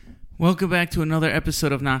Welcome back to another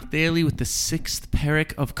episode of Nach Daily with the 6th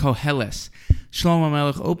Perek of Koheles. Shlomo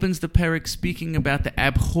Melech opens the Perek speaking about the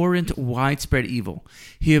abhorrent widespread evil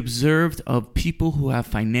he observed of people who have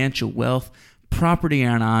financial wealth, property,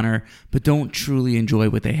 and honor, but don't truly enjoy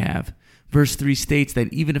what they have. Verse 3 states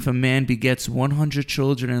that even if a man begets 100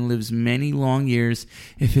 children and lives many long years,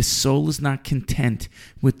 if his soul is not content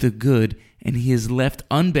with the good and he is left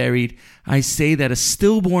unburied, I say that a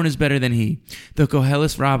stillborn is better than he. The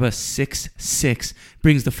Koheles Rabbah 6:6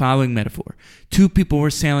 brings the following metaphor. Two people were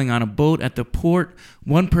sailing on a boat at the port.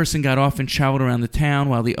 One person got off and traveled around the town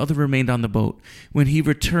while the other remained on the boat. When he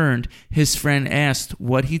returned, his friend asked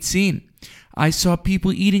what he'd seen. I saw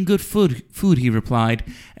people eating good food, he replied,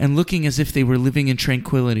 and looking as if they were living in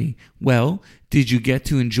tranquility. Well, did you get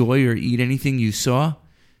to enjoy or eat anything you saw?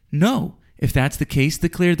 No. If that's the case,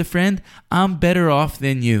 declared the friend, I'm better off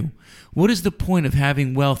than you. What is the point of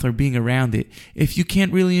having wealth or being around it if you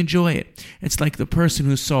can't really enjoy it? It's like the person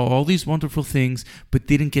who saw all these wonderful things but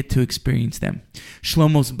didn't get to experience them.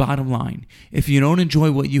 Shlomo's bottom line: if you don't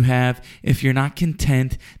enjoy what you have, if you're not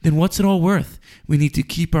content, then what's it all worth? We need to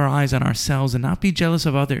keep our eyes on ourselves and not be jealous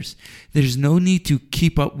of others. There's no need to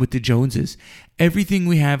keep up with the Joneses. Everything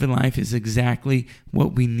we have in life is exactly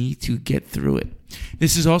what we need to get through it.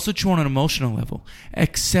 This is also true on an emotional level.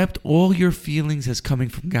 Accept all your feelings as coming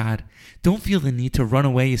from God. Don't feel the need to run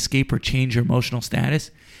away, escape, or change your emotional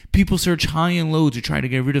status. People search high and low to try to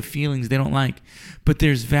get rid of feelings they don't like. But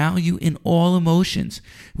there's value in all emotions.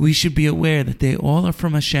 We should be aware that they all are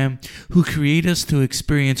from Hashem, who created us to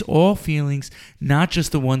experience all feelings, not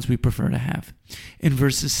just the ones we prefer to have. In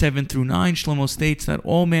verses 7 through 9, Shlomo states that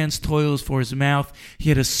all man's toil is for his mouth,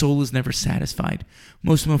 yet his soul is never satisfied.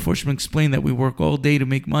 Most Meforshim explain that we work all day to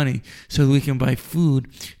make money so that we can buy food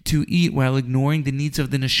to eat while ignoring the needs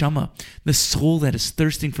of the neshama, the soul that is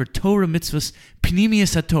thirsting for Torah mitzvahs,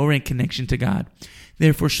 pnimius HaTorah, and connection to God.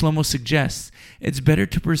 Therefore, Shlomo suggests it's better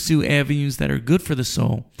to pursue avenues that are good for the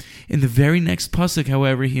soul. In the very next pasuk,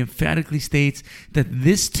 however, he emphatically states that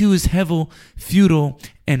this too is hevel, futile,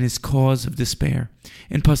 and is cause of despair.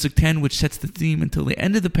 In pasuk 10, which sets the theme until the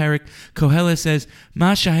end of the parak, Koheles says,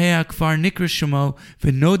 "Ma shahei akfar nikra shemo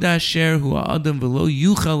v'noda asher hu ha'adam v'lo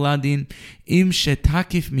yuchal ladin im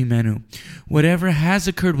shetakif mimenu." Whatever has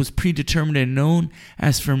occurred was predetermined and known.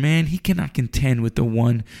 As for man, he cannot contend with the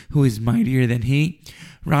one who is mightier than he.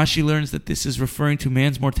 Rashi learns that this is referring to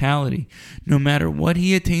man's mortality. No matter what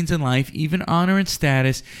he attains in life, even honor and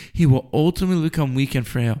status, he will ultimately become weak and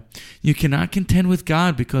frail. You cannot contend with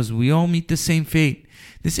God because we all meet the same fate.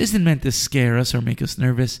 This isn't meant to scare us or make us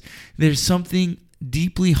nervous. There's something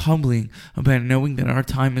deeply humbling about knowing that our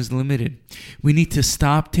time is limited. We need to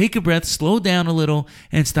stop, take a breath, slow down a little,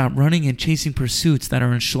 and stop running and chasing pursuits that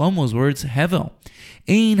are, in Shlomo's words, hevel.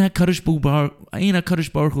 Ein HaKadosh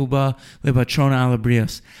Baruch Hu ba lebatrona ala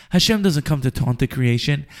brios. Hashem doesn't come to taunt the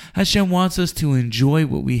creation. Hashem wants us to enjoy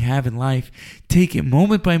what we have in life. Take it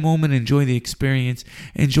moment by moment, enjoy the experience.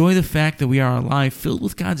 Enjoy the fact that we are alive, filled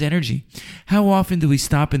with God's energy. How often do we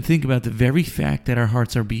stop and think about the very fact that our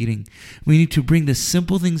hearts are beating? We need to bring the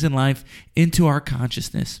simple things in life into our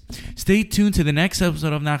consciousness. Stay tuned to the next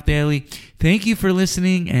episode of Nach Daily. Thank you for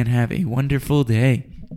listening and have a wonderful day.